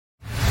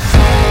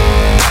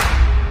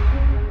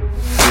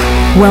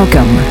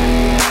Welcome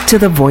to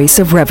the Voice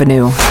of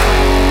Revenue,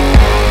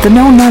 the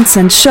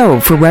no-nonsense show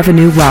for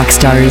revenue rock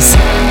stars.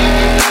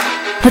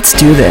 Let's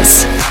do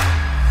this.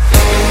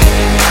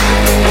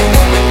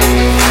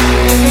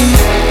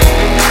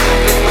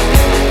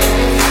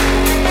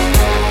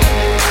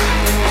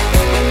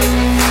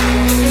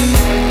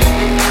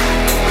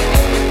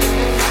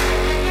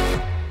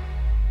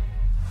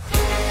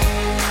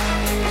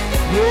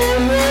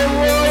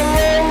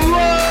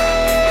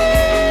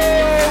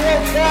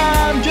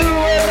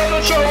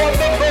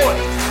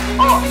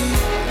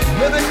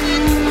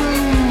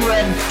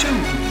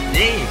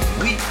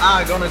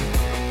 Are gonna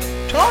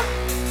talk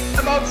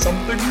about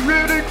something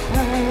really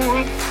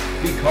cool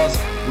because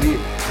we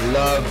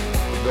love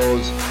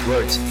those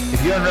words.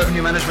 If you're in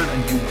revenue management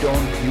and you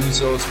don't use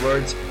those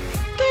words,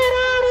 get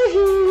out of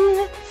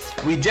here.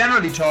 We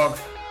generally talk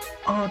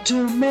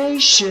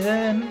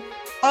automation,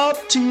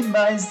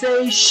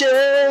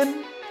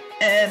 optimization,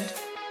 and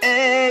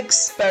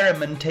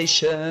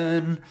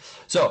experimentation.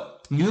 So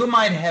you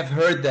might have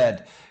heard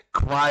that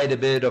quite a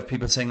bit of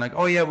people saying like,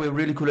 oh yeah, we're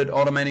really cool at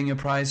automating your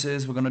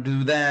prices, we're going to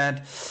do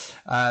that.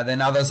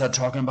 Then others are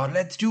talking about,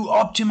 let's do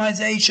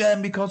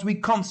optimization because we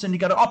constantly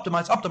got to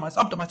optimize.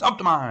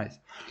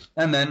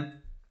 And then,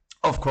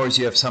 of course,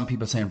 you have some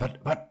people saying, but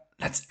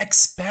let's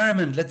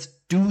experiment, let's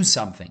do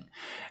something.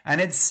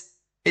 And it's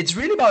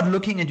really about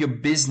looking at your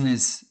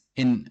business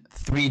in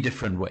three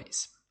different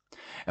ways.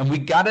 And we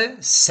got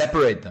to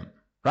separate them,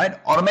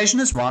 right? Automation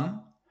is one.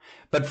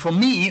 But for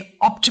me,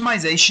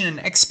 optimization and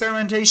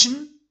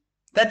experimentation,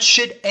 that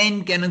shit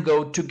ain't gonna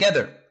go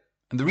together.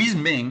 And the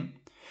reason being,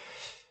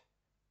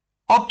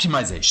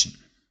 optimization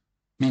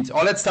means,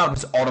 let's start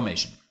with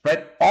automation,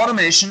 right?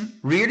 Automation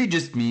really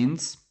just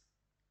means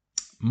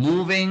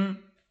moving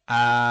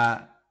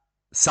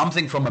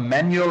something from a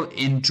manual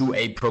into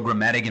a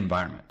programmatic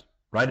environment,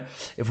 right?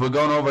 If we're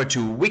going over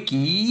to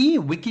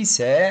Wiki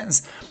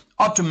says,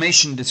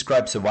 automation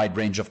describes a wide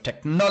range of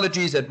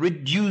technologies that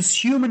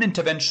reduce human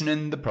intervention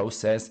in the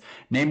process,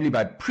 namely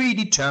by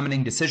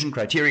predetermining decision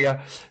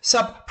criteria,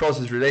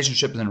 sub-process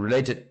relationships, and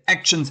related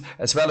actions,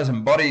 as well as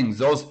embodying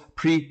those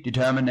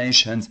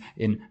predeterminations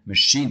in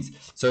machines.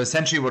 So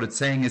essentially what it's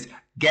saying is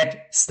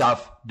get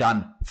stuff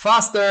done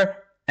faster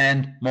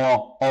and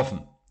more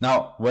often.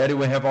 Now, where do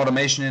we have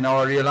automation in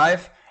our real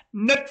life?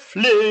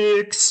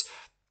 Netflix.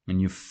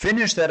 When you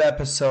finish that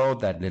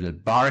episode, that little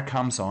bar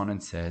comes on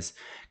and says,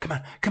 come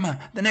on,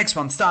 the next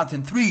one starts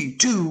in 3,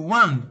 2,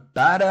 1,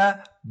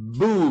 bada,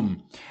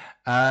 boom.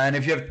 And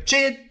if you have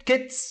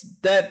kids,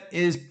 that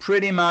is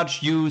pretty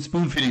much you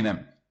spoon feeding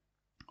them.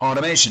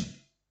 Automation.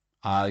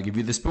 I'll give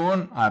you the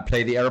spoon, I'll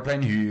play the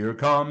airplane, here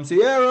comes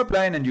the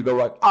airplane, and you go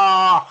like,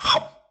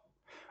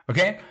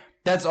 okay,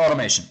 that's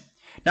automation.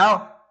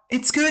 Now,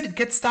 it's good, it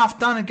gets stuff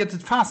done, it gets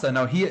it faster.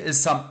 Now here is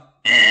some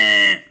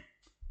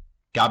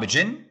garbage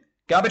in,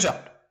 garbage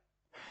out.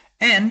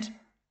 And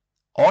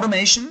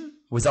automation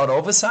without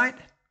oversight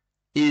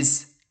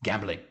is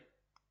gambling,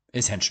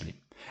 essentially.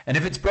 And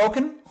if it's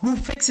broken, who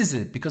fixes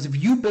it? Because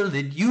if you build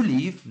it, you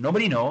leave,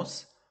 nobody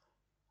knows.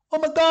 Oh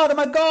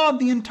my God,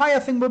 the entire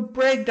thing will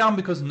break down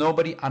because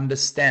nobody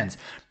understands.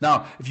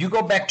 Now, if you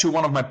go back to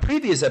one of my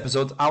previous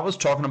episodes, I was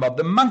talking about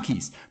the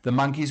monkeys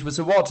with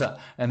the water.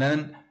 And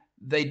then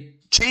they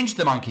changed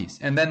the monkeys.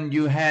 And then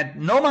you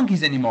had no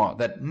monkeys anymore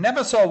that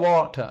never saw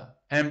water.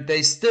 And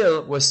they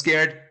still were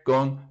scared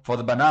going for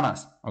the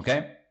bananas,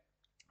 okay?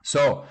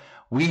 So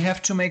we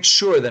have to make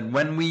sure that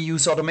when we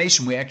use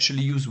automation, we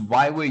actually use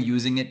why we're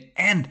using it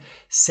and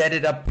set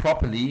it up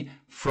properly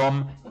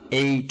from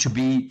A to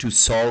B to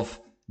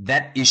solve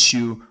that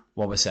issue,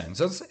 what we're saying.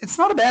 So it's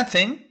not a bad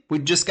thing. We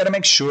just got to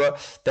make sure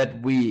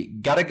that we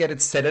got to get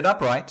it set it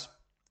up right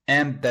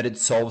and that it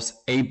solves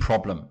a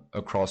problem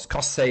across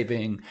cost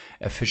saving,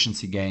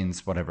 efficiency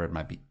gains, whatever it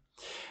might be.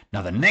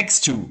 Now, the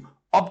next two,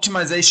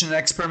 optimization and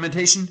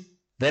experimentation,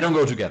 they don't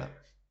go together,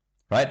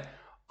 right?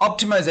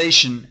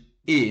 Optimization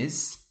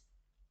is,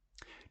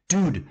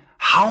 dude,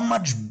 how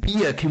much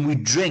beer can we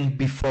drink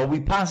before we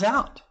pass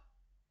out?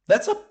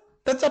 That's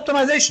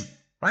optimization,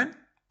 right?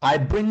 I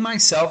bring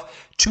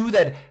myself to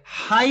that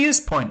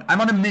highest point.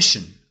 I'm on a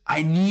mission.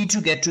 I need to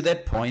get to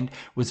that point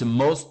with the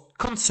most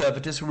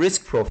conservative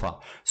risk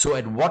profile. So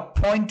at what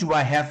point do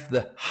I have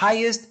the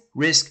highest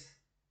risk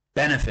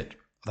benefit,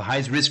 the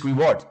highest risk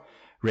reward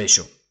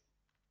ratio?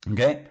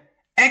 Okay?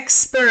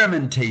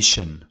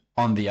 Experimentation,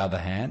 on the other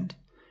hand,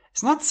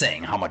 is not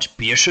saying how much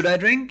beer should I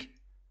drink.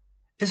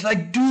 It's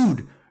like,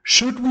 dude,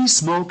 should we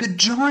smoke a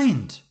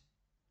joint?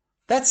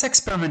 That's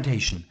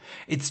experimentation.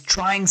 It's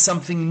trying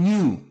something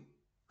new,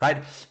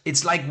 right?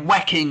 It's like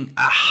whacking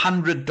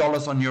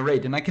 $100 on your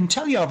rate. And I can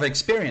tell you of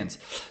experience.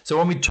 So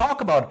when we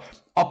talk about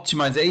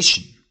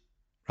optimization,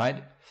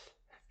 right?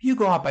 You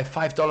go up by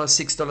 $5, $6,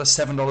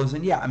 $7,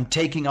 and yeah, I'm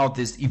taking out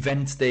this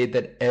events day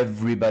that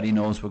everybody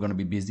knows we're going to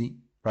be busy,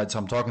 right? So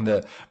I'm talking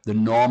the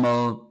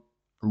normal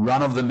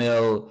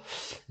run-of-the-mill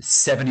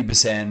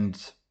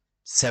 70%,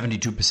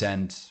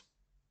 72%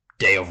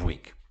 day of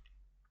week.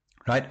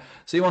 right?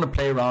 So you want to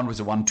play around with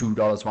the $1, $2,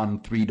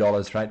 $1,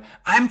 $3, right?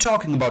 I'm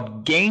talking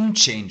about game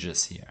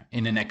changers here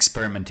in an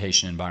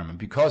experimentation environment,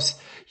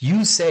 because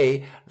you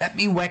say, let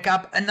me whack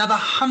up another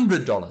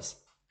 $100.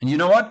 And you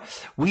know what?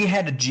 We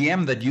had a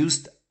GM that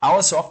used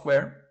our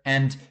software,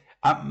 and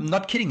I'm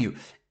not kidding you,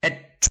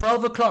 at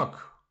 12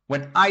 o'clock,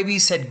 when Ivy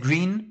said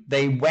green,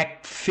 they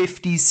whacked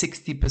 50,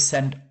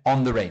 60%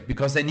 on the rate,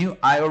 because they knew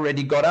I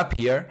already got up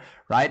here,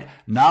 right?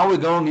 Now we're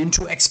going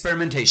into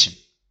experimentation.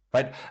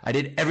 Right? I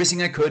did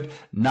everything I could.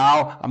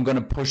 Now I'm going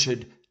to push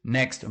it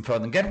next and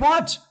further. And get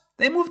what?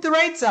 They moved the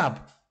rates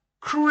up.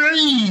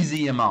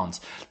 Crazy amounts.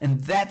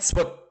 And that's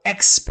what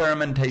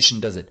experimentation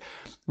does it.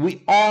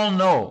 We all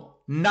know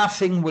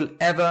nothing will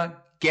ever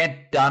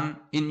get done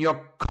in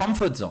your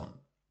comfort zone.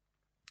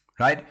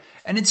 Right?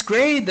 And it's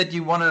great that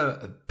you want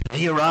to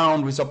play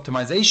around with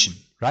optimization.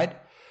 Right?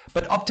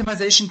 But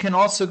optimization can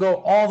also go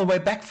all the way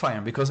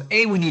backfiring, because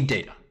A, we need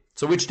data.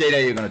 So which data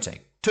are you going to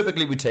take?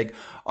 Typically, we take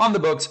on the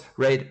books,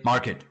 rate,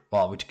 market.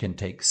 Well, we can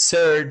take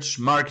search,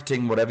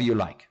 marketing, whatever you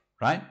like,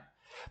 right?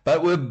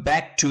 But we're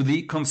back to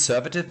the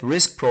conservative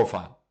risk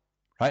profile,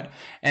 right?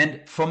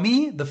 And for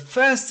me, the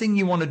first thing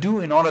you want to do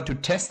in order to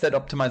test that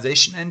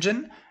optimization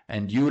engine,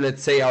 and you,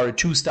 let's say, are a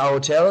 2-star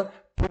hotel,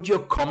 put your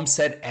comp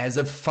set as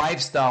a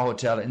 5-star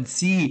hotel and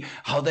see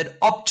how that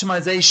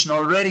optimization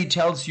already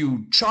tells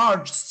you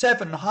charge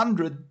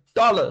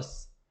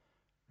 $700,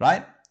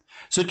 right?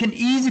 So it can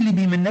easily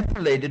be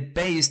manipulated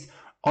based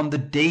on the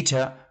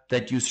data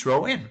that you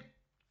throw in.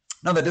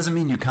 Now, that doesn't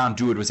mean you can't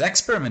do it with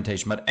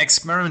experimentation, but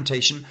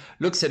experimentation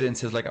looks at it and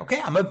says like, okay,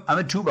 I'm a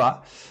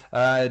 2-bar,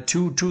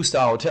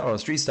 2-star hotel or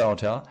 3-star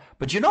hotel,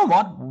 but you know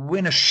what? We're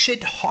in a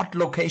shit hot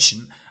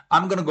location.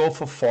 I'm going to go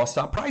for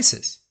 4-star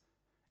prices.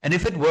 And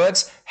if it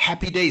works,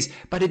 happy days.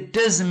 But it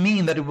doesn't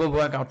mean that it will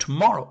work out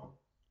tomorrow,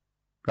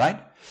 right?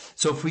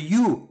 So for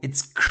you,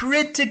 it's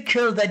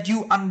critical that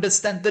you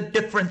understand the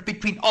difference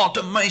between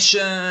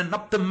automation,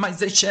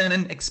 optimization,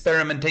 and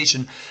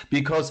experimentation,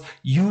 because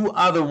you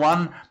are the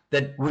one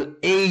that will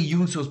A,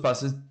 use those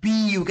buzzwords, B,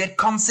 you get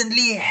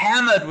constantly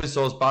hammered with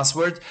those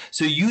buzzwords.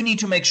 So you need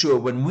to make sure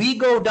when we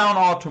go down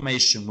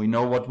automation, we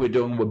know what we're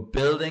doing, we're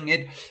building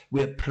it,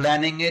 we're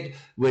planning it,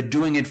 we're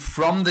doing it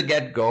from the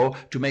get-go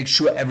to make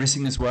sure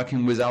everything is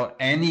working without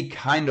any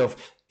kind of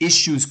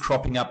issues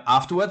cropping up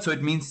afterwards. So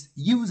it means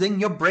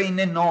using your brain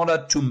in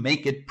order to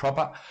make it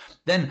proper.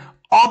 Then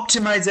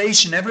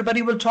optimization.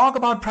 Everybody will talk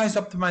about price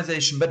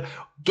optimization, but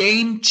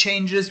game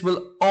changes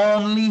will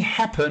only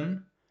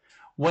happen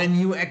when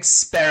you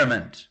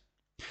experiment.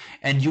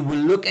 And you will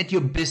look at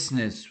your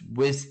business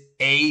with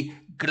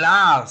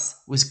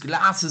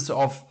glasses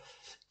of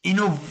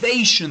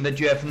innovation that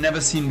you have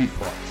never seen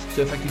before.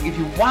 So if I can give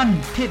you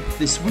one tip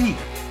this week,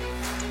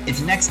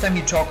 it's next time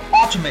you talk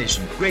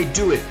automation, great,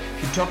 do it.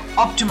 If you talk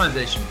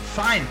optimization,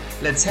 fine,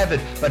 let's have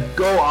it. But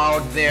go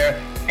out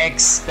there,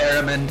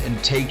 experiment, and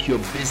take your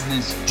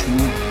business to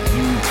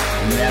new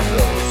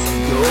levels.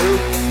 Go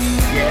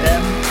get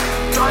them,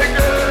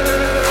 Tigers!